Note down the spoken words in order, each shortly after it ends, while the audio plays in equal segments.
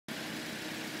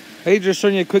Hey, just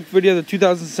showing you a quick video of the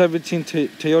 2017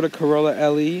 Toyota Corolla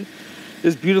LE.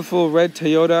 This beautiful red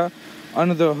Toyota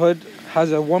under the hood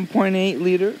has a 1.8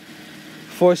 liter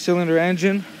 4-cylinder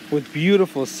engine with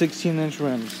beautiful 16-inch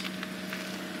rims.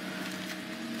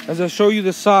 As I show you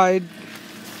the side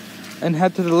and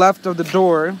head to the left of the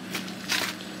door,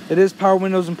 it is power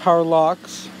windows and power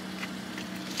locks.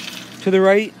 To the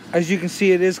right, as you can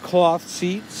see, it is cloth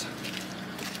seats.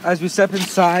 As we step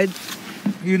inside,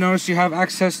 you notice you have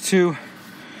access to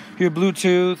your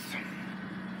Bluetooth.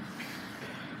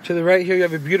 To the right here, you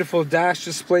have a beautiful dash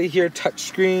display here, touch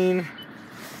screen,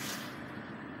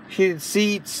 heated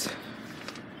seats,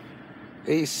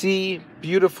 AC,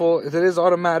 beautiful. It is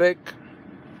automatic,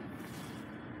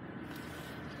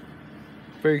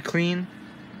 very clean.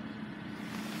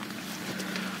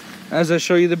 As I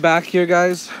show you the back here,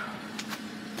 guys,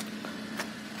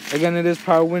 again, it is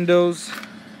power windows.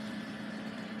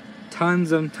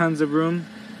 Tons of room.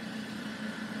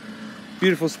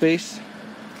 Beautiful space.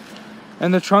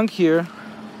 And the trunk here,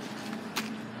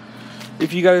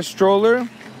 if you got a stroller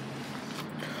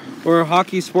or a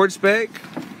hockey sports bag,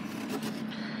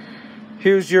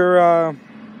 here's your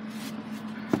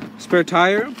spare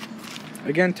tire.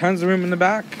 Again, tons of room in the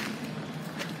back.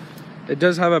 It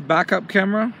does have a backup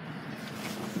camera.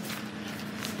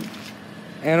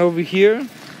 And over here,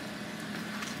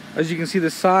 as you can see,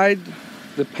 the side,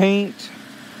 the paint,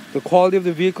 the quality of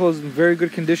the vehicle is in very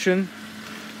good condition.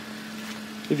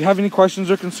 If you have any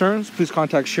questions or concerns, please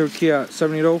contact Sherwood at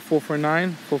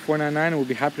 780-449-4499 and we'll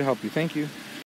be happy to help you. Thank you.